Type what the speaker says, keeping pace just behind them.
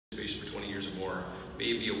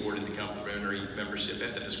may be awarded the complimentary membership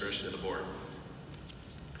at the discretion of the board.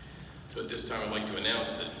 So at this time, I'd like to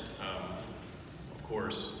announce that, of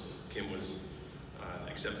course, Kim was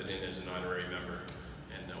accepted in as an honorary member,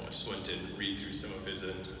 and I just want to read through some of his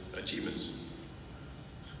achievements.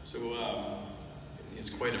 So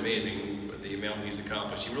it's quite amazing the amount he's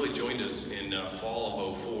accomplished. He really joined us in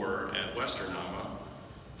fall of '04 at Western AAMA.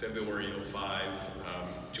 February '05,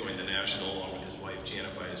 joined the National along with his wife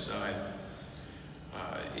Janet by his side.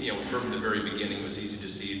 From the very beginning, it was easy to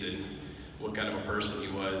see what kind of a person he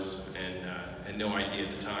was, and had no idea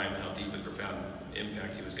at the time how deep and profound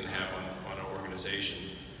impact he was going to have on our organization.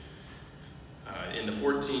 In the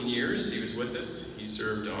 14 years he was with us, he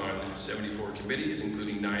served on 74 committees,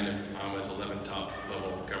 including 9 of AAMA's 11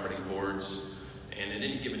 top-level governing boards, and at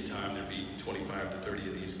any given time there'd be 25 to 30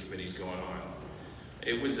 of these committees going on.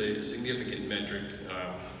 It was a significant metric,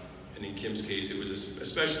 and in Kim's case it was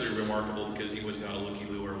especially remarkable because he was not a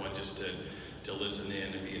looky-loo or one just to listen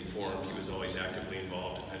in and be informed. He was always actively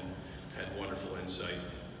involved and had wonderful insight.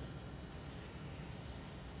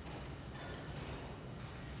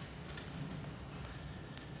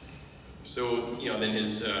 So, then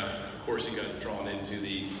of course, he got drawn into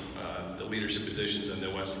the leadership positions and the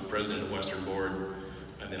president of the Western Board,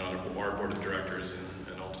 and then on our board of directors,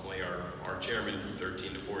 and ultimately our chairman from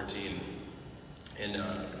 13 to 14, and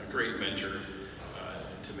a great mentor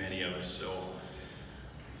to many of us. So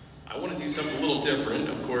I want to do something a little different.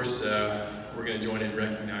 Of course, we're going to join in and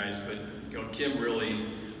recognize, but Kim really,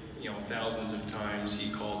 thousands of times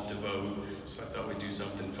he called to vote, so I thought we'd do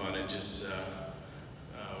something fun and just,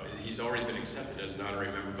 he's already been accepted as an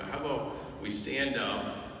honorary member, but how about we stand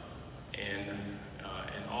up and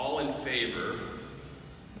all in favor,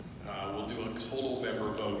 we'll do a total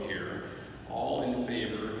member vote here. All in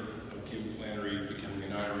favor of Kim Flanary becoming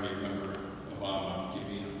an honorary member of AAMA, give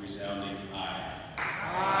me a resounding aye.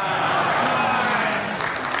 Aye.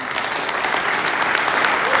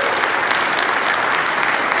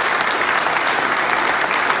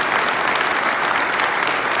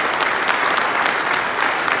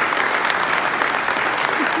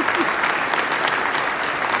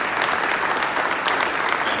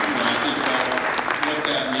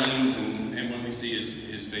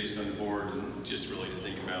 Just really to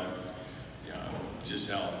think about just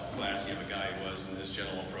how classy of a guy he was and his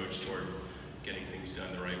general approach toward getting things done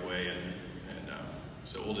the right way, and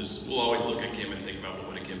so we'll always look at Kim and think about what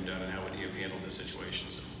would have Kim done and how would he have handled this situation.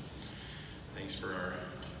 So thanks for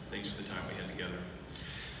the time we had together.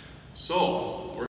 So